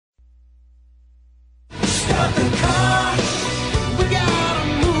Start the car, we gotta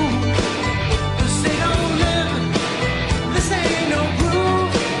move. This ain't no living, this ain't no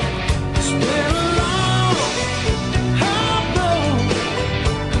groove. It's been a long, hard road.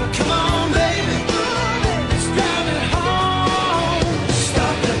 Come on, baby, let's drive it home.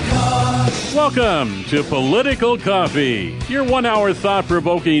 Start the car. Welcome to Political Coffee, your 1 hour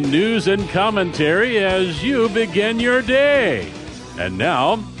thought-provoking news and commentary as you begin your day. And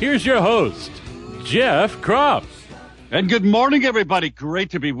now, here's your host, Jeff Kropp. And good morning, everybody. Great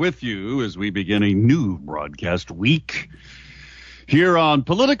to be with you as we begin a new broadcast week here on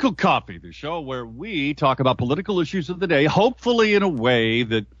Political Coffee, the show where we talk about political issues of the day, hopefully in a way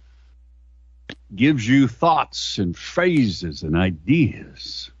that gives you thoughts and phrases and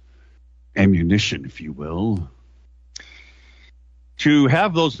ideas, ammunition, if you will, to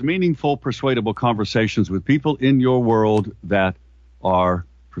have those meaningful, persuadable conversations with people in your world that are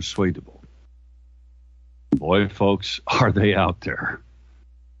persuadable. Boy, folks, are they out there.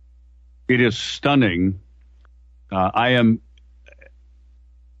 It is stunning. Last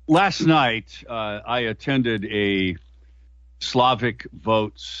night, I attended a Slavic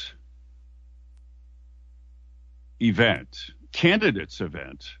Votes event, candidates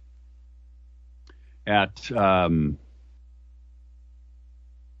event, at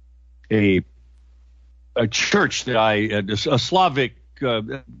a church that a Slavic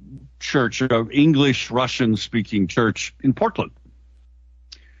church, English, Russian-speaking church in Portland.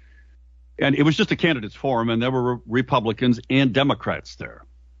 And it was just a candidates forum, and there were Republicans and Democrats there.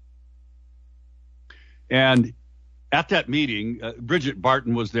 And at that meeting, Bridget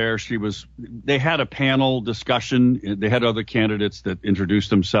Barton was there. They had a panel discussion. They had other candidates that introduced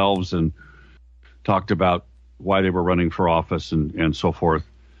themselves and talked about why they were running for office and so forth.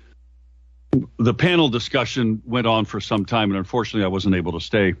 The panel discussion went on for some time, and unfortunately I wasn't able to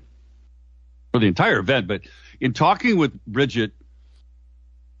stay for the entire event. But in talking with Bridget,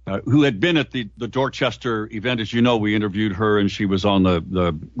 who had been at the Dorchester event, as you know, we interviewed her, and she was on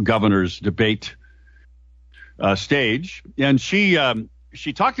the governor's debate stage. And she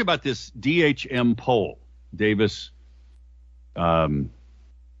talked about this DHM poll, Davis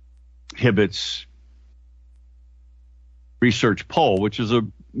Hibbett's research poll, which is a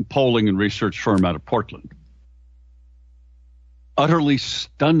polling and research firm out of Portland. Utterly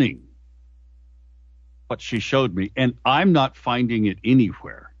stunning what she showed me, and I'm not finding it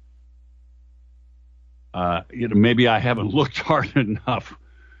anywhere. Maybe I haven't looked hard enough,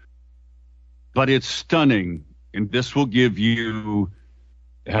 but it's stunning, and this will give you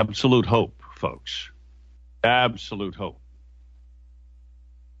absolute hope, folks. Absolute hope.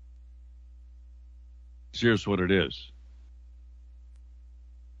 Here's what it is.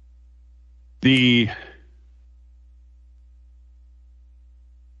 The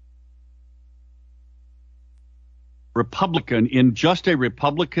Republican, in just a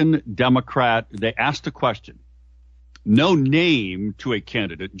Republican Democrat, they asked a question. No name to a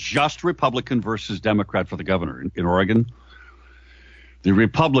candidate, just Republican versus Democrat for the governor in Oregon. The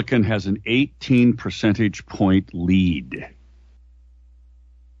Republican has an 18 percentage point lead.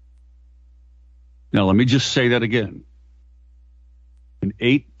 Now, let me just say that again. An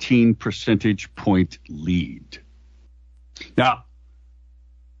 18 percentage point lead. Now,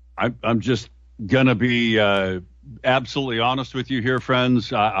 I'm just going to be absolutely honest with you here,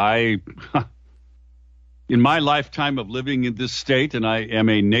 friends. I in my lifetime of living in this state, and I am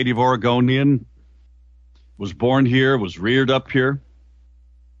a native Oregonian, was born here, was reared up here,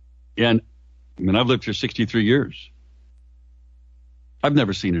 and I've lived here 63 years. I've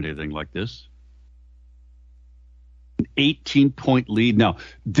never seen anything like this. 18-point lead. Now,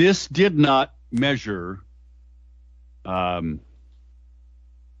 this did not measure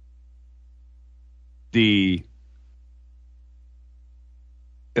the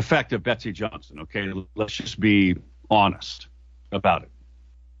effect of Betsy Johnson, okay? Let's just be honest about it.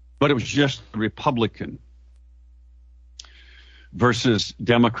 But it was just the Republican versus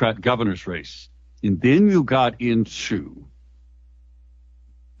Democrat governor's race. And then you got into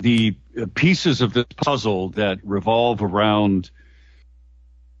the pieces of this puzzle that revolve around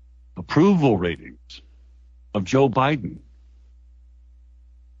approval ratings of Joe Biden.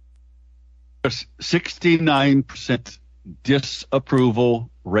 There's 69%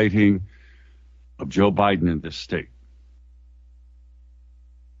 disapproval rating of Joe Biden in this state.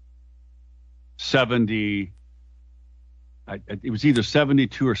 70, it was either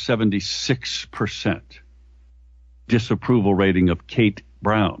 72 or 76% disapproval rating of Kate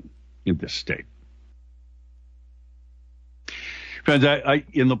Brown in this state. Friends,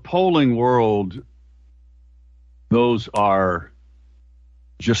 in the polling world, those are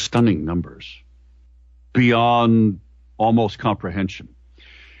just stunning numbers. beyond almost comprehension.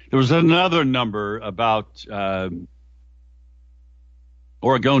 There was another number about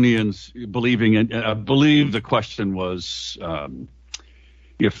Oregonians believing, and I believe the question was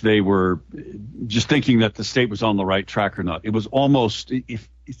if they were just thinking that the state was on the right track or not. It was almost, it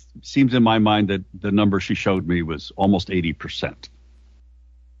seems in my mind that the number she showed me was almost 80%.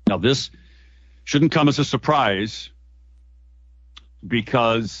 Now, this shouldn't come as a surprise,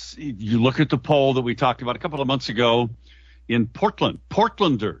 because you look at the poll that we talked about a couple of months ago in Portland.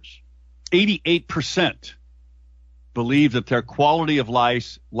 Portlanders, 88% believe that their quality of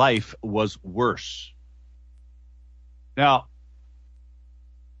life was worse. Now,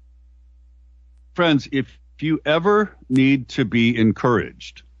 friends, if you ever need to be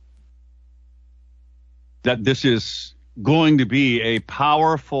encouraged that this is going to be a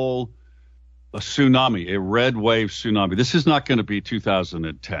powerful tsunami, a red wave tsunami. This is not going to be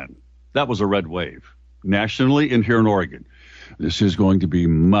 2010. That was a red wave nationally and here in Oregon. This is going to be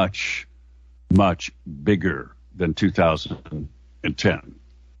much, much bigger than 2010.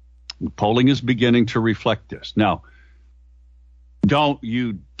 The polling is beginning to reflect this. Now, don't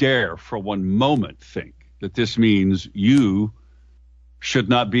you dare for one moment think that this means you should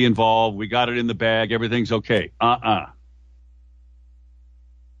not be involved. We got it in the bag. Everything's okay.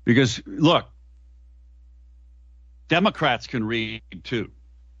 Because, look, Democrats can read, too.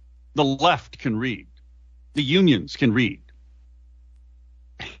 The left can read. The unions can read.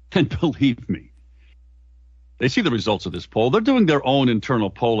 And believe me, they see the results of this poll. They're doing their own internal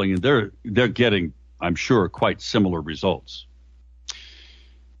polling, and they're getting, I'm sure, quite similar results.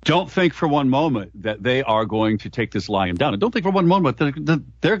 Don't think for one moment that they are going to take this lying down. And don't think for one moment that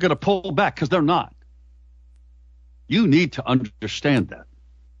they're going to pull back, because they're not. You need to understand that.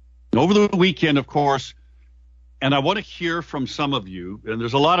 Over the weekend, of course, and I want to hear from some of you, and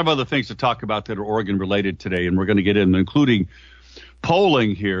there's a lot of other things to talk about that are Oregon-related today, and we're going to get in, including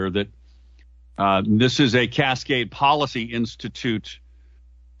polling here, that this is a Cascade Policy Institute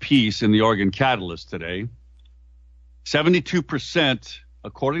piece in the Oregon Catalyst today. 72%,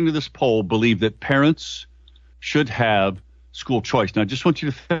 according to this poll, believe that parents should have school choice. Now, I just want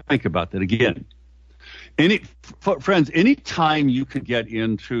you to think about that again. Friends, any time you could get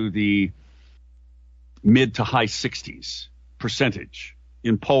into the mid to high 60s percentage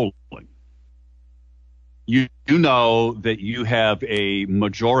in polling, you know that you have a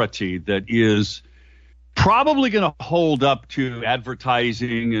majority that is probably going to hold up to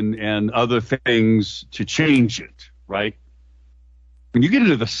advertising and other things to change it, right? When you get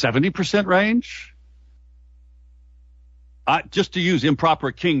into the 70% range, just to use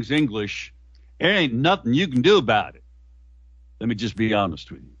improper King's English, there ain't nothing you can do about it. Let me just be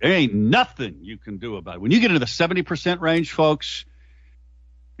honest with you. There ain't nothing you can do about it. When you get into the 70% range, folks,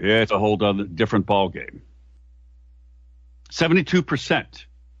 it's a whole other different ballgame. 72%.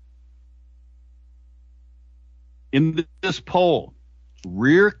 In this poll,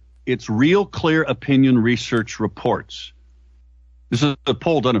 it's Real Clear Opinion Research reports. This is a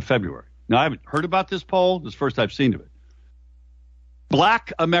poll done in February. Now, I haven't heard about this poll. This is the first I've seen of it.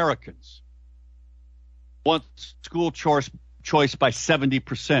 Black Americans want school choice by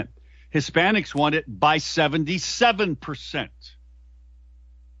 70%. Hispanics want it by 77%.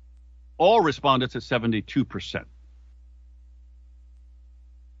 All respondents at 72%.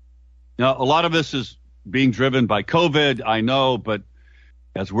 Now, a lot of this is being driven by COVID, I know, but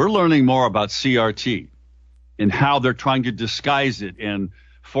as we're learning more about CRT and how they're trying to disguise it and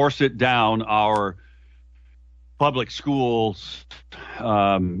force it down our public schools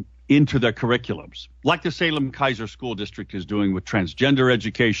into their curriculums, like the Salem-Keizer School District is doing with transgender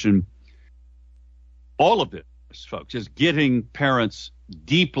education. All of this, folks, is getting parents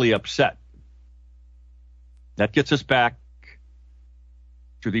deeply upset. That gets us back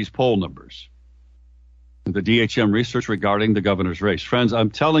to these poll numbers, the DHM research regarding the governor's race. Friends, I'm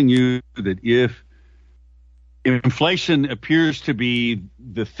telling you that if inflation appears to be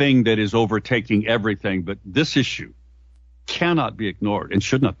the thing that is overtaking everything, but this issue cannot be ignored and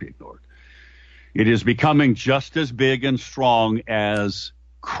should not be ignored. It is becoming just as big and strong as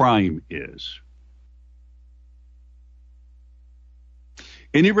crime is.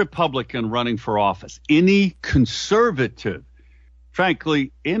 Any Republican running for office, any conservative,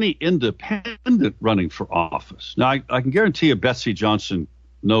 frankly, any independent running for office. Now, I can guarantee you Betsy Johnson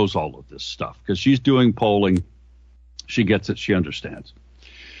knows all of this stuff because she's doing polling. She gets it. She understands.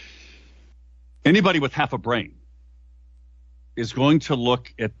 Anybody with half a brain is going to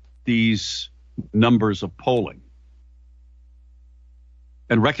look at these numbers of polling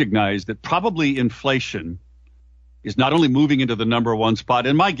and recognize that probably inflation is not only moving into the number one spot,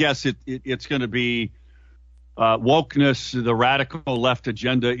 and my guess it's going to be wokeness, the radical left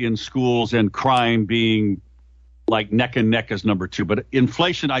agenda in schools, and crime being like neck and neck as number two. But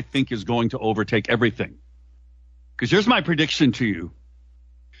inflation, I think, is going to overtake everything. Because here's my prediction to you.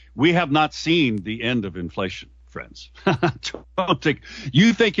 We have not seen the end of inflation, friends.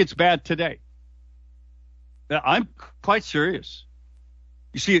 You think it's bad today. I'm quite serious.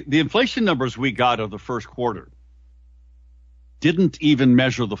 You see, the inflation numbers we got of the first quarter didn't even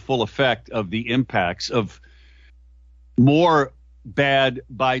measure the full effect of the impacts of more bad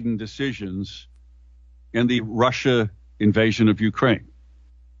Biden decisions and the Russia invasion of Ukraine.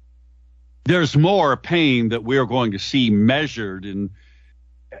 There's more pain that we are going to see measured, and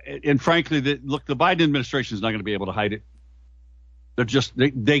frankly, the Biden administration is not going to be able to hide it. They're just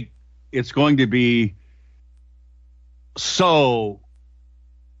it's going to be so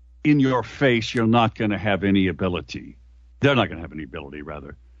in your face. You're not going to have any ability. They're not going to have any ability,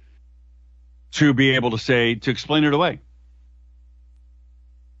 rather, to be able to explain it away.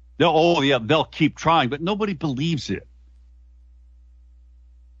 They'll keep trying, but nobody believes it.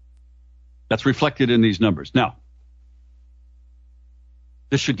 That's reflected in these numbers. Now,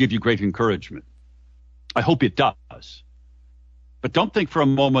 this should give you great encouragement. I hope it does. But don't think for a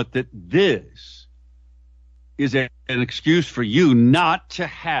moment that this is an excuse for you not to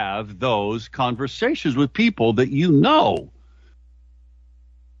have those conversations with people that you know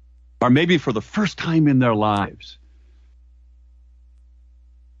are maybe for the first time in their lives.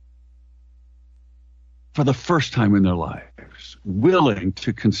 For the first time in their lives, willing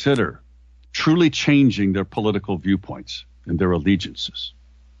to consider truly changing their political viewpoints and their allegiances.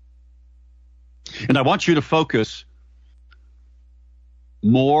 And I want you to focus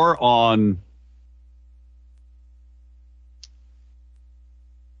more on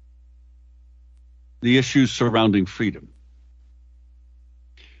the issues surrounding freedom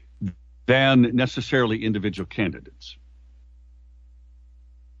than necessarily individual candidates.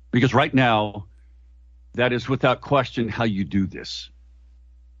 Because right now, that is without question how you do this.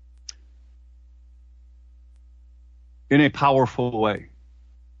 In a powerful way.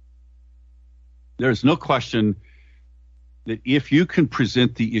 There's no question that if you can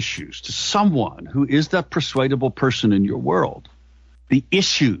present the issues to someone who is that persuadable person in your world, the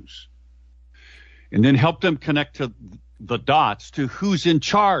issues, and then help them connect to the dots to who's in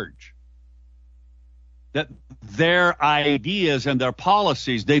charge, that their ideas and their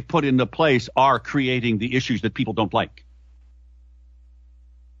policies they've put into place are creating the issues that people don't like.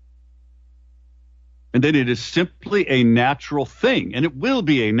 And then it is simply a natural thing, and it will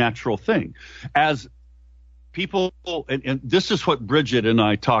be a natural thing. As people, and this is what Bridget and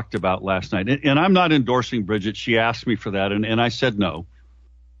I talked about last night, and I'm not endorsing Bridget. She asked me for that, and I said no.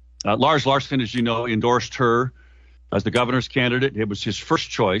 Lars Larson, as you know, endorsed her as the governor's candidate. It was his first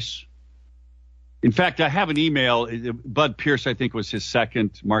choice. In fact, I have an email. Bud Pierce, I think, was his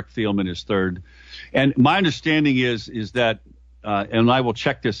second. Mark Thielman is third. And my understanding is that, and I will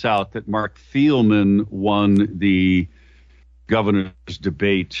check this out, that Mark Thielman won the governor's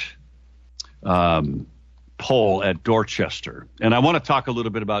debate poll at Dorchester. And I want to talk a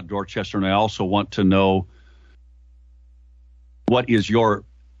little bit about Dorchester, and I also want to know what is your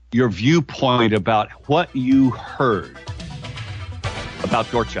viewpoint about what you heard about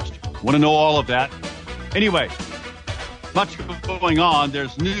Dorchester. Want to know all of that? Anyway, much going on.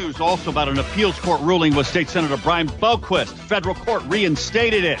 There's news also about an appeals court ruling with State Senator Brian Boquist. Federal court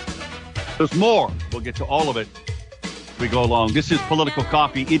reinstated it. There's more. We'll get to all of it as we go along. This is Political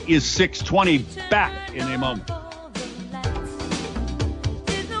Coffee. It is 6:20. Back in a moment.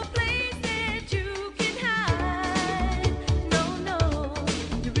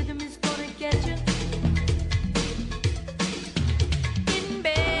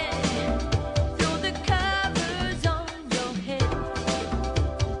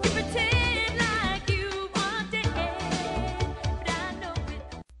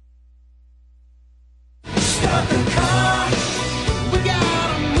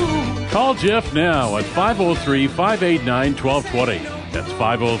 Call Jeff now at 503-589-1220. That's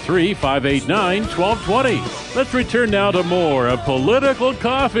 503-589-1220. Let's return now to more of Political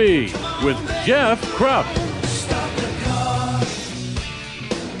Coffee with Jeff Krupp.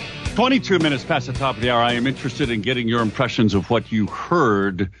 22 minutes past the top of the hour. I am interested in getting your impressions of what you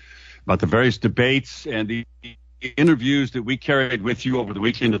heard about the various debates and the interviews that we carried with you over the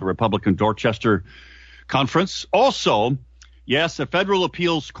weekend at the Republican Dorchester Conference. Also, yes, the federal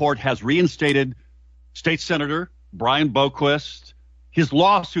appeals court has reinstated State Senator Brian Boquist, his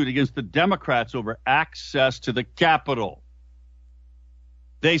lawsuit against the Democrats over access to the Capitol.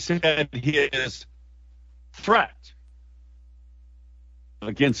 They said his threat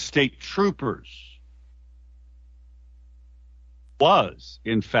against state troopers was,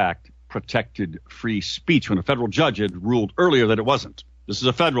 in fact, protected free speech when a federal judge had ruled earlier that it wasn't. This is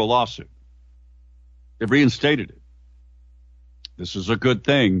a federal lawsuit. They've reinstated it. This is a good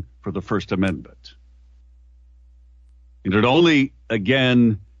thing for the First Amendment. And it only,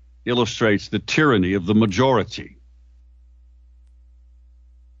 again, illustrates the tyranny of the majority.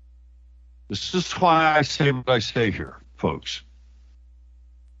 This is why I say what I say here, folks.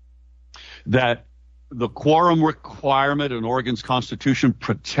 That the quorum requirement in Oregon's Constitution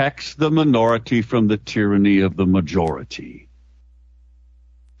protects the minority from the tyranny of the majority.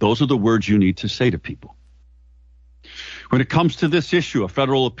 Those are the words you need to say to people. When it comes to this issue, a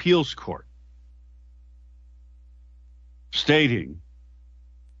federal appeals court stating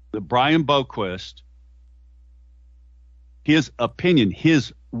that Brian Boquist, his opinion,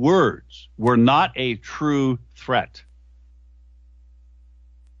 his words were not a true threat.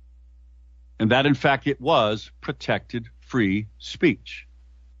 And that, in fact, it was protected free speech.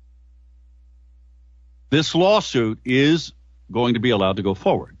 This lawsuit is going to be allowed to go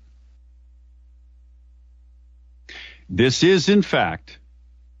forward. This is, in fact,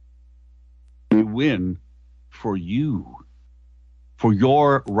 a win for you, for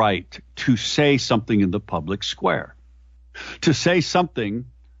your right to say something in the public square, to say something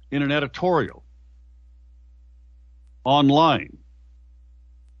in an editorial, online,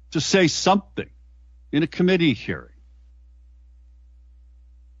 to say something in a committee hearing.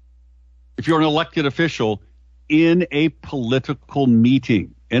 If you're an elected official in a political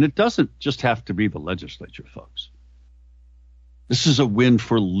meeting, and it doesn't just have to be the legislature, folks. This is a win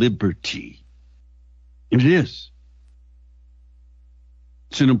for liberty. And it is.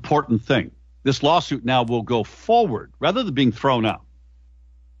 It's an important thing. This lawsuit now will go forward rather than being thrown out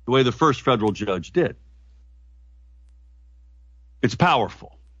the way the first federal judge did. It's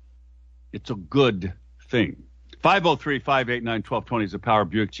powerful. It's a good thing. 503-589-1220 is the Power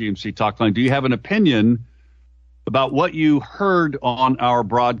Buick GMC talk line. Do you have an opinion about what you heard on our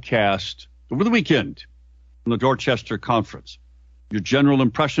broadcast over the weekend from the Dorchester Conference? Your general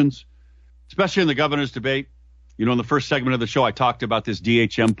impressions, especially in the governor's debate. You know, in the first segment of the show, I talked about this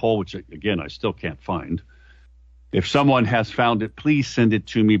DHM poll, which, again, I still can't find. If someone has found it, please send it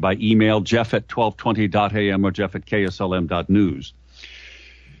to me by email, jeff@1220.am or jeff@kslm.news.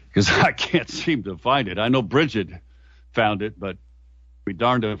 Because I can't seem to find it. I know Bridget found it, but be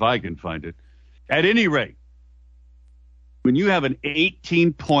darned if I can find it. At any rate, when you have an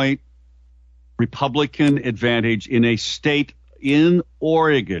 18-point Republican advantage in a state in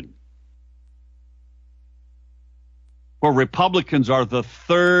Oregon, where Republicans are the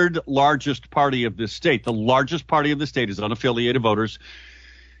third largest party of this state. The largest party of the state is unaffiliated voters.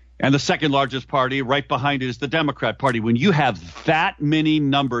 And the second largest party right behind it is the Democrat Party. When you have that many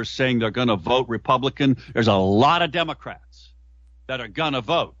numbers saying they're going to vote Republican, there's a lot of Democrats that are going to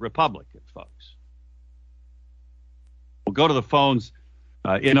vote Republican, folks. We'll go to the phones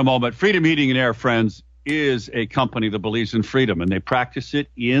in a moment. Freedom Heating and Air, friends, is a company that believes in freedom, and they practice it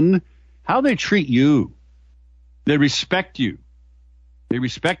in how they treat you. They respect you. They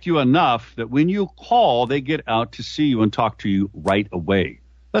respect you enough that when you call, they get out to see you and talk to you right away.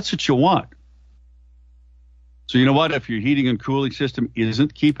 That's what you want. So you know what? If your heating and cooling system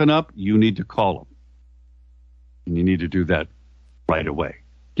isn't keeping up, you need to call them. And you need to do that right away.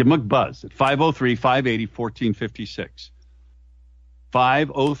 Give them a buzz at 503-580-1456.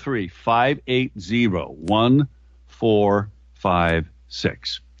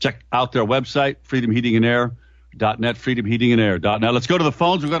 503-580-1456. Check out their website, freedomheatingandair.net, freedomheatingandair.net. Let's go to the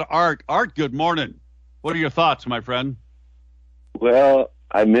phones. We've got Art. Art, good morning. What are your thoughts, my friend? Well,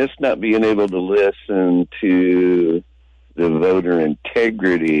 I miss not being able to listen to the voter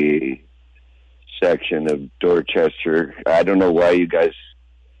integrity section of Dorchester. I don't know why you guys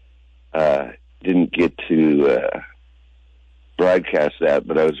didn't get to broadcast that,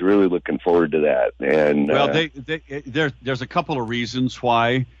 but I was really looking forward to that. And well, there's a couple of reasons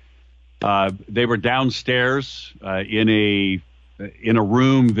why. They were downstairs in a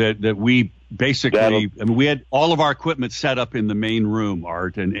room that we basically, we had all of our equipment set up in the main room,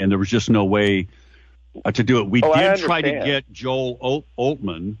 Art, and there was just no way to do it. We did try to get Joel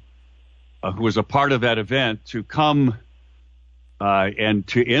Oltman, who was a part of that event, to come and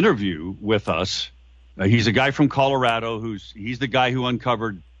to interview with us. He's a guy from Colorado he's the guy who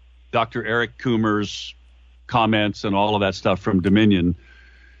uncovered Dr. Eric Coomer's comments and all of that stuff from Dominion.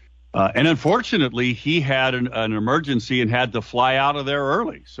 And unfortunately, he had an emergency and had to fly out of there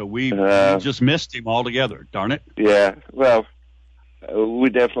early. So we just missed him altogether. Darn it. Yeah, well, we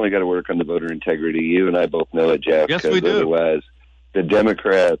definitely got to work on the voter integrity. You and I both know it, Jeff. Yes, we do. Otherwise, the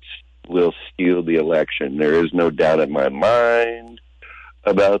Democrats will steal the election. There is no doubt in my mind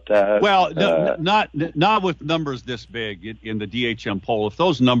about that. Well, not with numbers this big in the DHM poll. If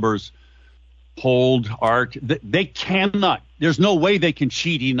those numbers hold, Art, they cannot. There's no way they can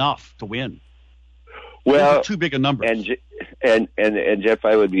cheat enough to win. Well, those are too big a number. And Jeff,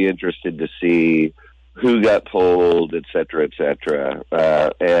 I would be interested to see who got polled, et cetera, et cetera.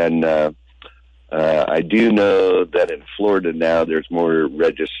 I do know that in Florida now there's more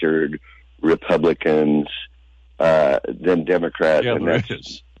registered Republicans than Democrats, and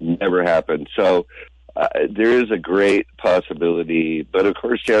that's never happened. So there is a great possibility. But of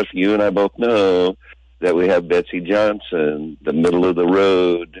course, Jeff, you and I both know that we have Betsy Johnson, the middle of the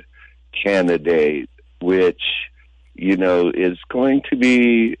road candidate, which, you know, is going to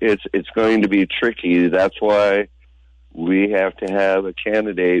be, it's going to be tricky. That's why we have to have a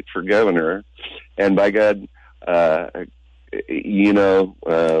candidate for governor. And by God, God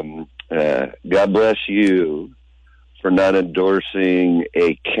bless you for not endorsing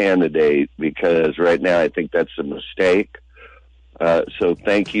a candidate, because right now I think that's a mistake. So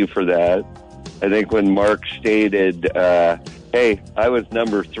thank you for that. I think when Mark stated, hey, I was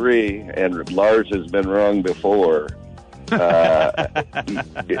number 3 and Lars has been wrong before. You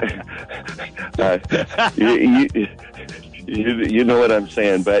know what I'm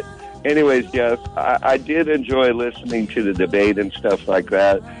saying. But anyways, Jeff, I did enjoy listening to the debate and stuff like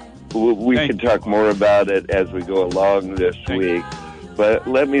that. We can talk more about it as we go along this week. But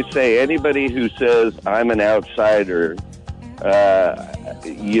let me say, anybody who says I'm an outsider,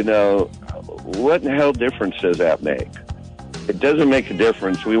 what in the hell difference does that make? It doesn't make a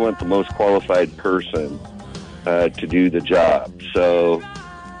difference. We want the most qualified person to do the job. So,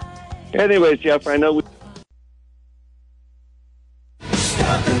 anyways, Jeff, I know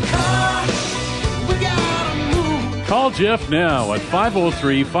Call Jeff now at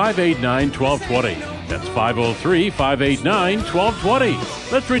 503-589-1220. That's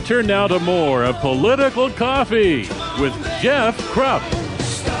 503-589-1220. Let's return now to more of Political Coffee with Jeff Krupp.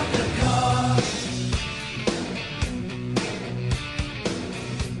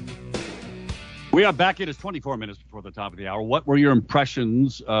 We are back. It is 24 minutes before the top of the hour. What were your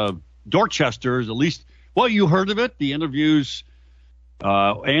impressions of Dorchester's, at least, well, you heard of it, the interviews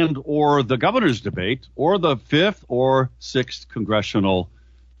and or the governor's debate, or the 5th or 6th congressional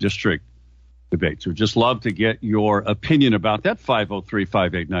district debates? We'd just love to get your opinion about that.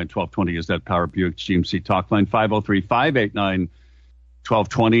 503-589-1220 is that Power Buick GMC talk line.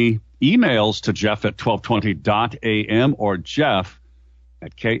 503-589-1220. Emails to Jeff at 1220.am or Jeff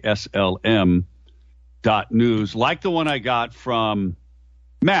at KSLM.news, like the one I got from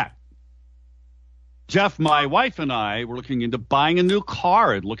Matt. Jeff, my wife and I were looking into buying a new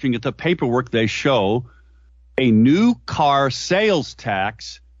car, and looking at the paperwork, they show a new car sales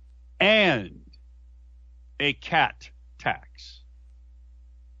tax and a CAT tax.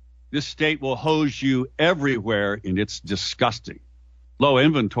 This state will hose you everywhere, and it's disgusting. Low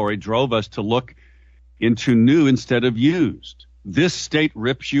inventory drove us to look into new instead of used. This state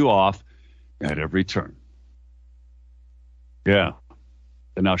rips you off at every turn. Yeah.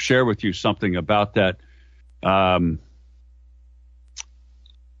 And I'll share with you something about that.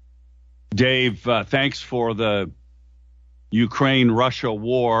 Dave, thanks for the Ukraine-Russia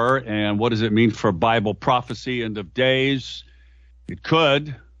war. And what does it mean for Bible prophecy, end of days? It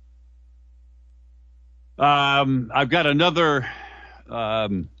could. I've got another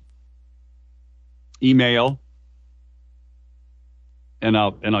email, and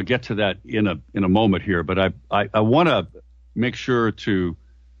I'll get to that in a moment here. But I want to make sure to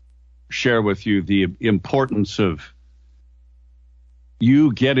share with you the importance of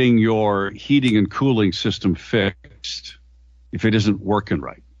you getting your heating and cooling system fixed if it isn't working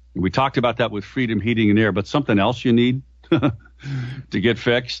right. We talked about that with Freedom Heating and Air, but something else you need to get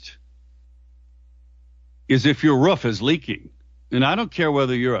fixed is if your roof is leaking. And I don't care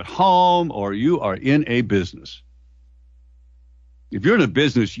whether you're at home or you are in a business. If you're in a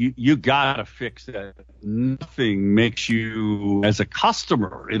business, you got to fix that. Nothing makes you, as a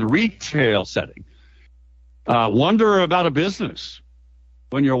customer in a retail setting, wonder about a business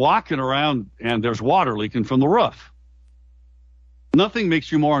when you're walking around and there's water leaking from the roof. Nothing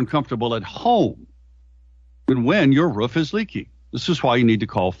makes you more uncomfortable at home than when your roof is leaking. This is why you need to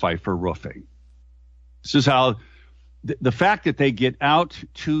call Pfeiffer Roofing. This is how the fact that they get out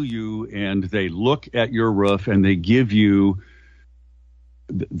to you and they look at your roof and they give you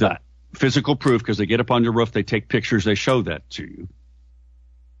the physical proof, because they get up on your roof, they take pictures, they show that to you.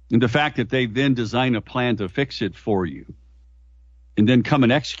 And the fact that they then design a plan to fix it for you and then come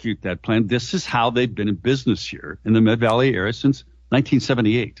and execute that plan. This is how they've been in business here in the Mid Valley area since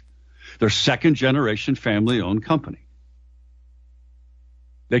 1978. They're second-generation family-owned company.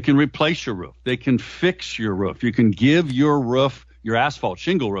 They can replace your roof. They can fix your roof. You can give your roof, your asphalt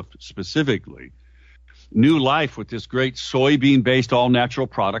shingle roof specifically, new life with this great soybean-based all-natural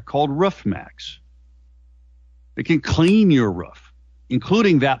product called Roof Max. They can clean your roof,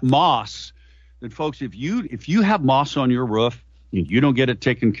 including that moss. That, folks, if you have moss on your roof and you don't get it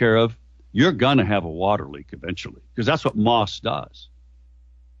taken care of, you're going to have a water leak eventually, because that's what moss does.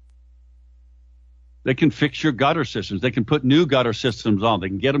 They can fix your gutter systems. They can put new gutter systems on. They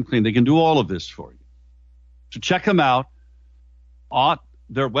can get them clean. They can do all of this for you. So check them out on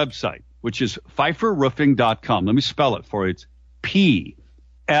their website, which is pfeifferroofing.com. Let me spell it for you. It's Pfeifer,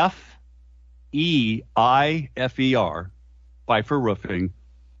 pfeifferroofing.com.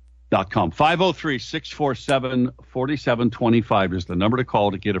 503-647-4725 is the number to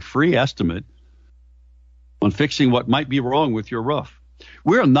call to get a free estimate on fixing what might be wrong with your roof.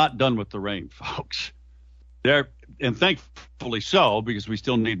 We're not done with the rain, folks. And thankfully so, because we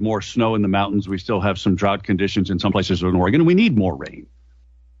still need more snow in the mountains. We still have some drought conditions in some places in Oregon, and we need more rain.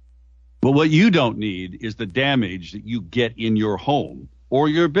 But what you don't need is the damage that you get in your home or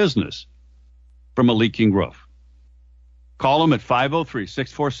your business from a leaking roof. Call them at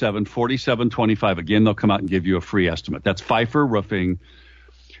 503-647-4725. Again, they'll come out and give you a free estimate. That's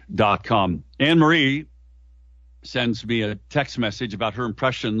pfeifferroofing.com. Anne-Marie sends me a text message about her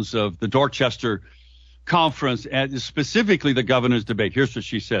impressions of the Dorchester conference and specifically the governor's debate. Here's what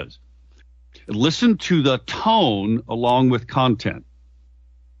she says. Listen to the tone along with content.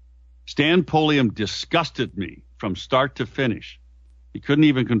 Stan Pulliam disgusted me from start to finish. He couldn't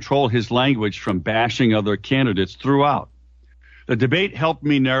even control his language from bashing other candidates throughout. The debate helped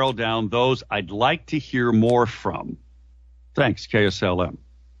me narrow down those I'd like to hear more from. Thanks, KSLM.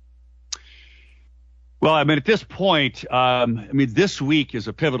 Well, I mean, at this point, this week is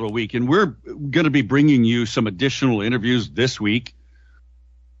a pivotal week, and we're going to be bringing you some additional interviews this week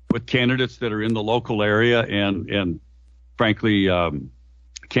with candidates that are in the local area and frankly,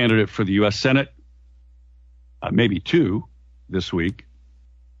 candidate for the U.S. Senate, maybe two this week,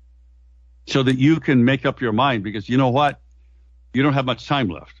 so that you can make up your mind, because you know what? You don't have much time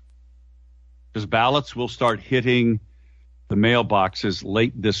left, because ballots will start hitting the mailboxes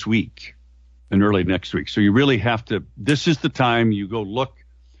late this week and early next week. So you really have to, this is the time you go look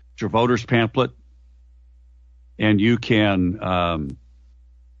at your voter's pamphlet and you can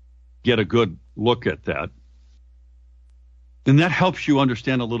get a good look at that. And that helps you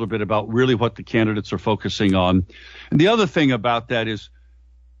understand a little bit about really what the candidates are focusing on. And the other thing about that is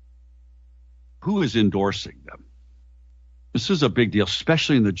who is endorsing them. This is a big deal,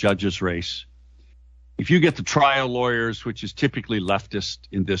 especially in the judges' race. If you get the trial lawyers, which is typically leftist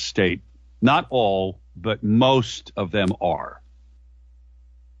in this state, not all, but most of them are.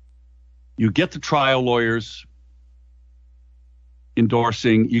 You get the trial lawyers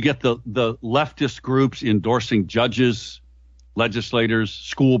endorsing, you get the leftist groups endorsing judges, legislators,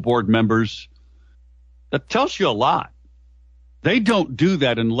 school board members. That tells you a lot. They don't do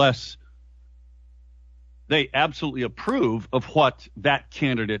that unless they absolutely approve of what that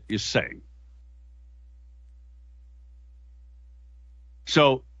candidate is saying.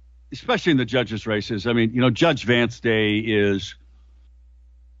 So, especially in the judges' races, I mean, Judge Vance Day is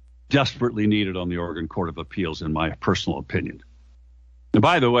desperately needed on the Oregon Court of Appeals, in my personal opinion. And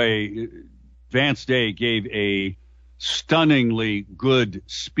by the way, Vance Day gave a stunningly good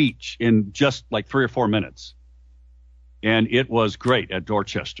speech in just like 3 or 4 minutes. And it was great at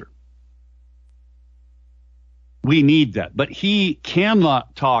Dorchester. We need that. But he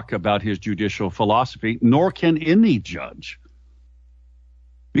cannot talk about his judicial philosophy, nor can any judge,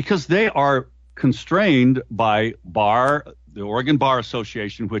 because they are constrained by the Oregon Bar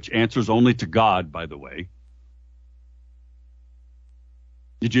Association, which answers only to God, by the way.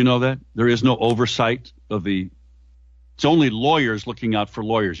 Did you know that? There is no oversight of it's only lawyers looking out for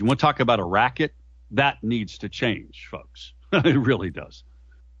lawyers. You want to talk about a racket? That needs to change, folks. It really does.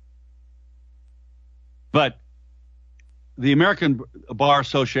 But the American Bar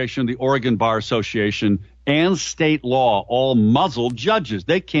Association, the Oregon Bar Association, and state law all muzzle judges.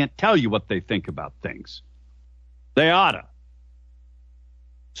 They can't tell you what they think about things. They oughta.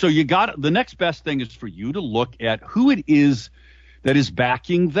 So the next best thing is for you to look at who it is that is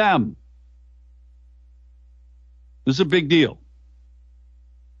backing them. This is a big deal.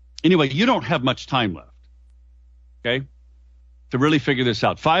 Anyway, you don't have much time left, okay, to really figure this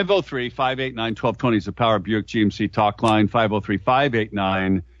out. 503-589-1220 is the Power Buick GMC talk line.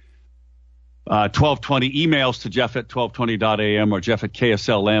 503-589-1220. Emails to Jeff at 1220.am or Jeff at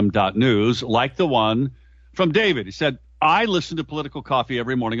KSLM.news, like the one from David. He said, I listen to Political Coffee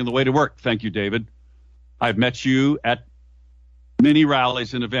every morning on the way to work. Thank you, David. I've met you at many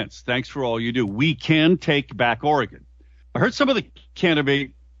rallies and events. Thanks for all you do. We can take back Oregon. I heard some of the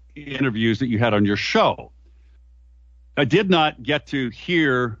candidate interviews that you had on your show. I did not get to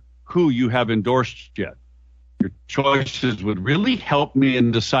hear who you have endorsed yet. Your choices would really help me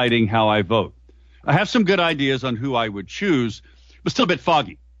in deciding how I vote. I have some good ideas on who I would choose, but still a bit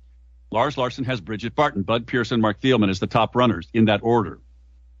foggy. Lars Larson has Bridget Barton, Bud Pierce, and Mark Thielman as the top runners in that order.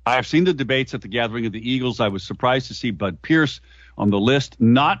 I have seen the debates at the gathering of the Eagles. I was surprised to see Bud Pierce on the list.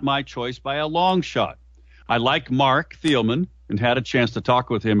 Not my choice by a long shot. I like Mark Thielman and had a chance to talk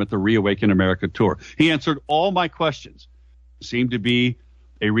with him at the Reawaken America tour. He answered all my questions. Seemed to be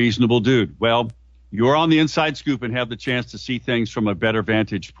a reasonable dude. Well, you're on the inside scoop and have the chance to see things from a better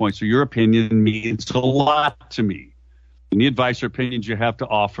vantage point, so your opinion means a lot to me. Any advice or opinions you have to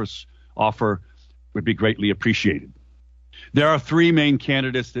offer would be greatly appreciated. There are three main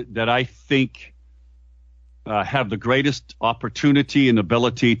candidates that I think have the greatest opportunity and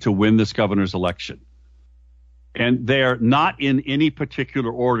ability to win this governor's election. And they're not in any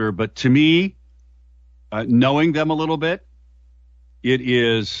particular order, but to me, knowing them a little bit, it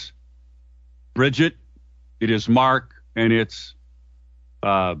is Bridget, it is Mark, and it's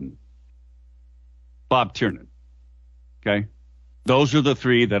Bob Tiernan. Okay? Those are the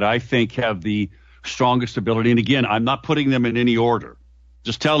three that I think have the strongest ability. And again, I'm not putting them in any order.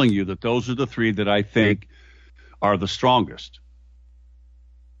 Just telling you that those are the three that I think are the strongest.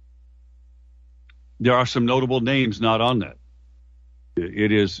 There are some notable names not on that.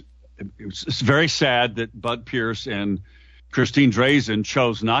 It's very sad that Bud Pierce and Christine Drazen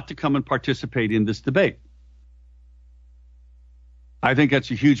chose not to come and participate in this debate. I think that's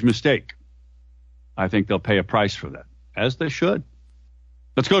a huge mistake. I think they'll pay a price for that, as they should.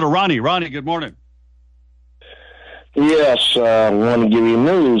 Let's go to Ronnie. Ronnie, good morning. Yes, I want to give you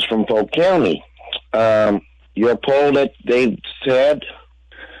news from Polk County. Your poll that they've said,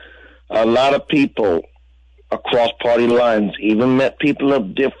 a lot of people across party lines, even met people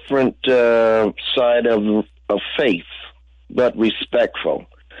of different side of faith, but respectful.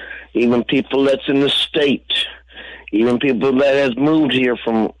 Even people that's in the state, even people that has moved here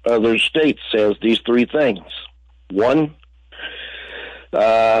from other states says these three things. One,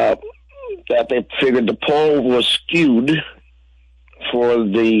 that they figured the poll was skewed for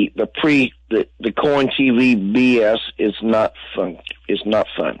the Coin TV BS is not fun. It's not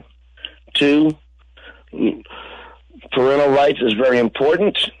fun. Two, parental rights is very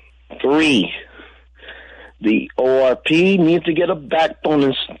important. Three, the ORP needs to get a backbone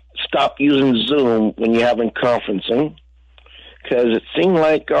and stop using Zoom when you're having conferencing, because it seemed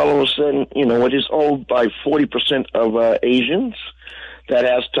like all of a sudden, it is owned by 40% of Asians that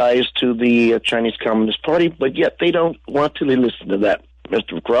has ties to the Chinese Communist Party, but yet they don't want to listen to that,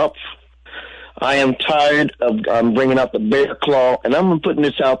 Mr. Kropf. I am tired of bringing out the bear claw, and I'm putting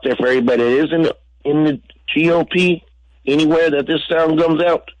this out there for everybody that is in the GOP, anywhere that this sound comes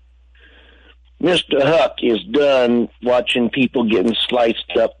out. Mr. Huck is done watching people getting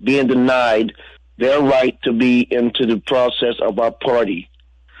sliced up, being denied their right to be into the process of our party,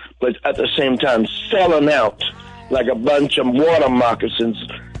 but at the same time selling out like a bunch of water moccasins,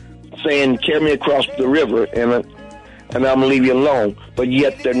 saying, carry me across the river, and I'm going to leave you alone. But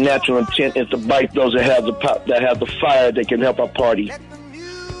yet their natural intent is to bite those that have the fire that can help our party.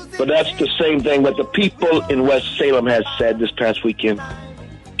 But that's the same thing what the people in West Salem has said this past weekend.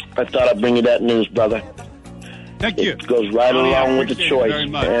 I thought I'd bring you that news, brother. Thank you. It goes right along with the choice.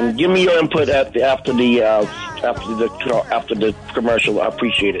 And give me your input after the commercial. I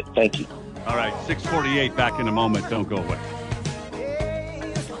appreciate it. Thank you. All right, 6:48, back in a moment. Don't go away.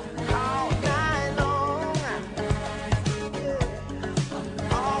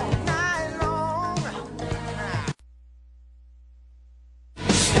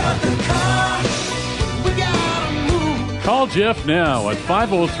 Call Jeff now at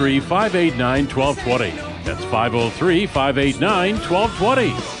 503-589-1220. That's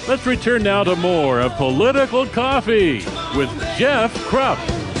 503-589-1220. Let's return now to more of Political Coffee with Jeff Krupp.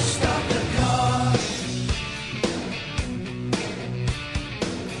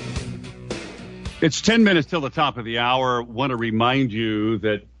 It's 10 minutes till the top of the hour. Want to remind you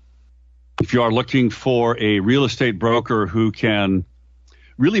that if you are looking for a real estate broker who can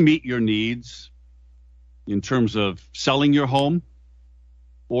really meet your needs in terms of selling your home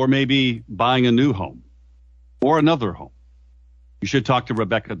or maybe buying a new home or another home, you should talk to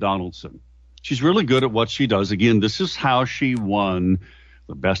Rebecca Donaldson. She's really good at what she does. Again, this is how she won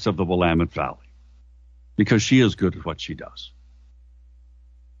the Best of the Willamette Valley, because she is good at what she does.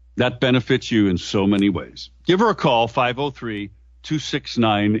 That benefits you in so many ways. Give her a call,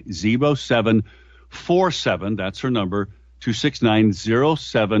 503-269-0747. That's her number,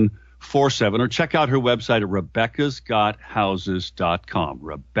 269-0747. Or check out her website at Rebecca'sGotHouses.com.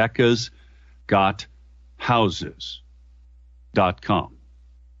 Rebecca'sGotHouses.com.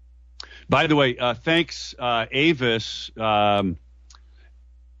 By the way, thanks, Avis. And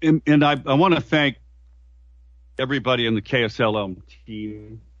I want to thank everybody in the KSLM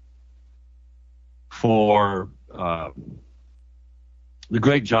team for the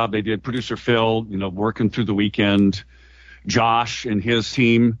great job they did. Producer Phil, working through the weekend. Josh and his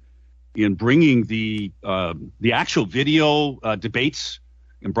team in bringing the actual video debates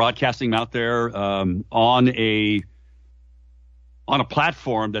and broadcasting them out there on a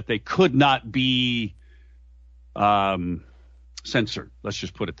platform that they could not be censored. Let's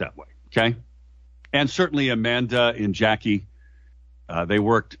just put it that way. Okay. And certainly Amanda and Jackie, they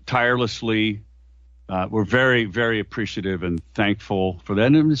worked tirelessly. We're very, very appreciative and thankful for that.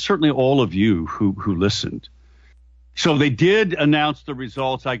 And certainly all of you who listened. So they did announce the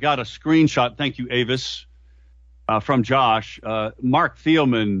results. I got a screenshot. Thank you, Avis, from Josh. Mark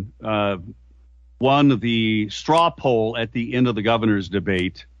Thielman won the straw poll at the end of the governor's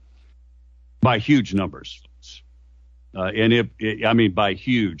debate by huge numbers. By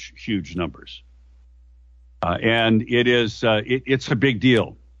huge, huge numbers. And it's a big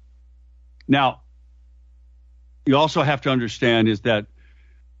deal. Now, you also have to understand is that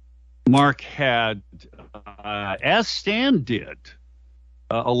Mark had, as Stan did,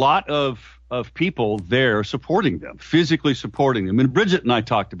 a lot of people there supporting them, physically supporting them. And Bridget and I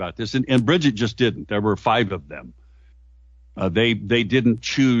talked about this, and Bridget just didn't. There were 5 of them. They didn't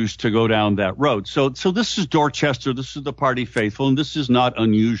choose to go down that road. So this is Dorchester. This is the party faithful, and this is not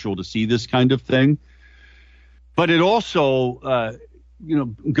unusual to see this kind of thing. But it also,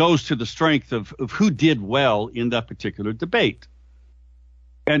 goes to the strength of who did well in that particular debate.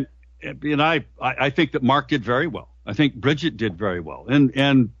 And I think that Mark did very well. I think Bridget did very well.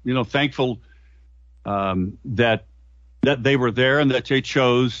 And thankful that they were there and that they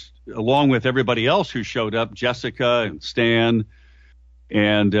chose, along with everybody else who showed up, Jessica and Stan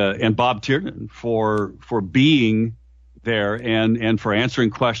and Bob Tiernan for being there and for answering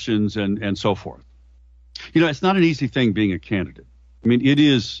questions and so forth. It's not an easy thing being a candidate. I mean, it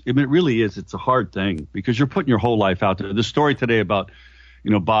is. I mean, it really is. It's a hard thing because you're putting your whole life out there. The story today about,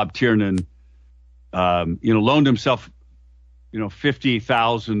 Bob Tiernan, loaned himself,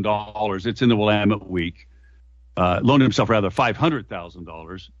 $50,000. It's in the Willamette Week. Loaned himself rather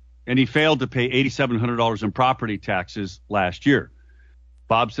 $500,000, and he failed to pay $8,700 in property taxes last year.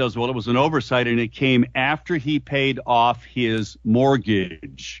 Bob says, well, it was an oversight, and it came after he paid off his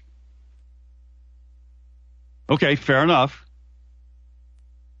mortgage. Okay, fair enough.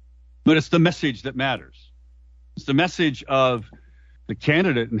 But it's the message that matters. It's the message of the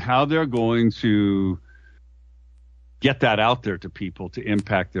candidate and how they're going to get that out there to people to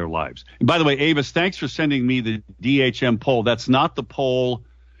impact their lives. And by the way, Avis, thanks for sending me the DHM poll. That's not the poll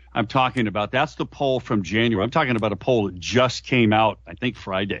I'm talking about. That's the poll from January. I'm talking about a poll that just came out, I think,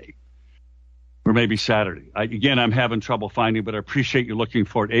 Friday or maybe Saturday. I'm having trouble finding, but I appreciate you looking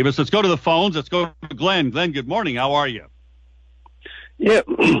for it. Avis, let's go to the phones. Let's go to Glenn. Glenn, good morning. How are you? Yeah,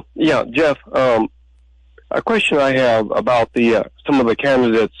 Jeff. A question I have about some of the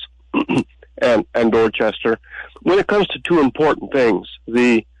candidates and Dorchester. When it comes to 2 important things,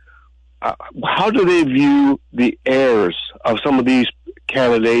 how do they view the heirs of some of these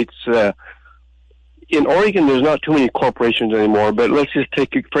candidates? In Oregon, there's not too many corporations anymore, but let's just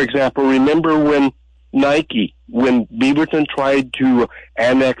take, for example, remember when Beaverton tried to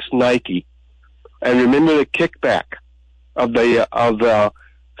annex Nike, and remember the kickback of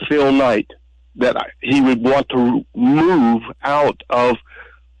Phil Knight that he would want to move out of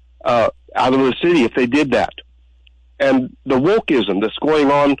the city if they did that, and the wokeism that's going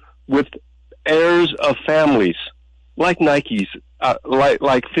on with heirs of families like Nike's,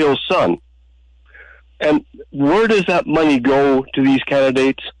 like Phil's son. And where does that money go to these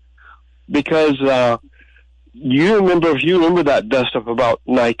candidates? Because if you remember that dust up about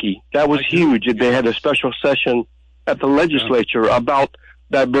Nike, that was huge. They had a special session at the legislature about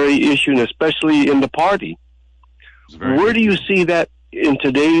that very issue, and especially in the party. Where do you see that in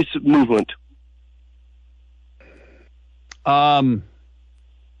today's movement? I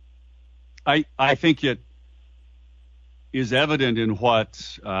think it is evident in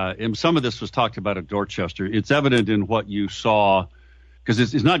what, and some of this was talked about at Dorchester. It's evident in what you saw,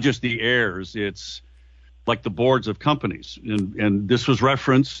 because it's not just the heirs, it's like the boards of companies. And this was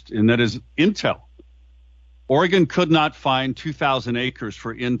referenced, and that is Intel. Oregon could not find 2,000 acres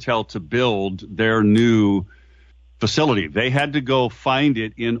for Intel to build their new facility. They had to go find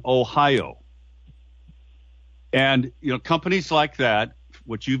it in Ohio. And, companies like that,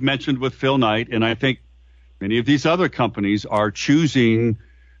 what you've mentioned with Phil Knight, and I think many of these other companies are choosing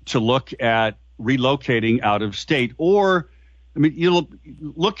to look at relocating out of state. Or, you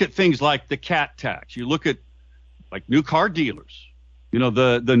look at things like the cat tax. You look at like new car dealers,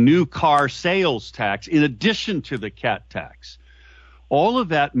 the new car sales tax in addition to the cat tax. All of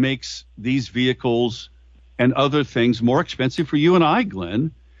that makes these vehicles and other things more expensive for you and I,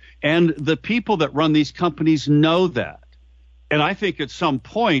 Glenn. And the people that run these companies know that. And I think at some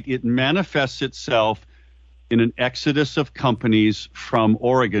point it manifests itself in an exodus of companies from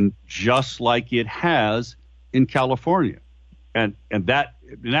Oregon, just like it has in California. And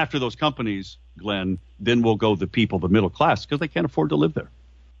after those companies, Glenn, then will go the people, the middle class, because they can't afford to live there.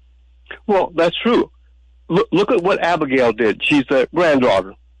 Well, that's true. Look at what Abigail did. She's the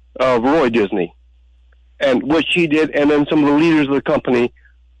granddaughter of Roy Disney. And what she did, and then some of the leaders of the company,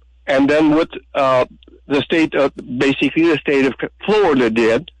 and then what the state, basically the state of Florida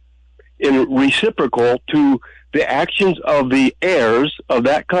did in reciprocal to the actions of the heirs of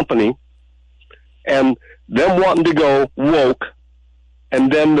that company, and them wanting to go woke,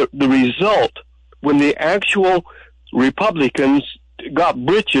 and then the result, when the actual Republicans got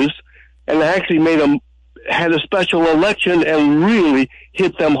britches and actually had a special election and really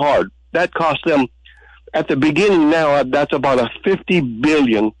hit them hard. That cost them, at the beginning now, that's about a $50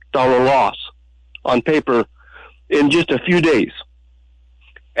 billion loss on paper in just a few days.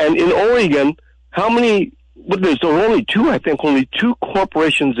 And in Oregon, there's only only two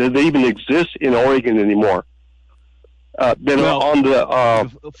corporations that even exist in Oregon anymore. That are on the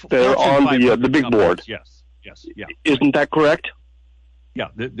big board. Yes, yeah. Isn't that correct? Yeah,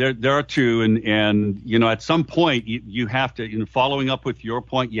 there are two, and at some point you have to, following up with your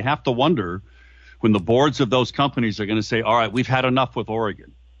point, you have to wonder when the boards of those companies are going to say, all right, we've had enough with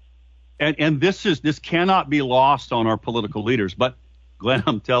Oregon. And this cannot be lost on our political leaders. But Glenn,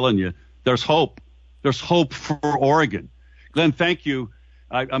 I'm telling you, there's hope. There's hope for Oregon. Glenn, thank you.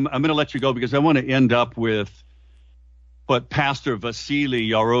 I'm going to let you go because I want to end up with what Pastor Vasily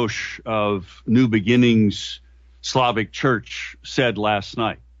Yarosh of New Beginnings Slavic Church said last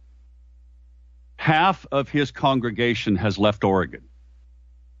night. Half of his congregation has left Oregon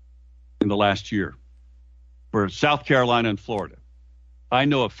in the last year for South Carolina and Florida. I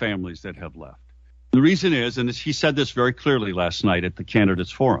know of families that have left. The reason is, and he said this very clearly last night at the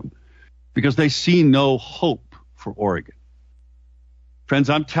Candidates Forum, because they see no hope for Oregon. Friends,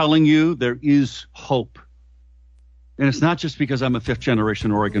 I'm telling you, there is hope. And it's not just because I'm a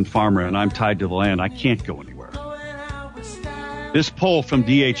fifth-generation Oregon farmer and I'm tied to the land. I can't go anywhere. This poll from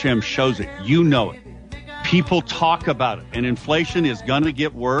DHM shows it. You know it. People talk about it. And inflation is going to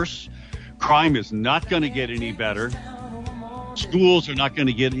get worse. Crime is not going to get any better. Schools are not going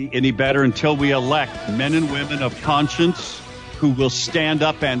to get any better until we elect men and women of conscience who will stand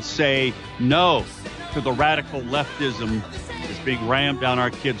up and say no to the radical leftism that's being rammed down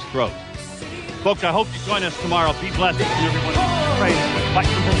our kids' throats. Folks, I hope you join us tomorrow. Be blessed, and everyone. Pray. Fight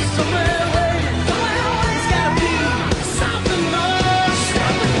for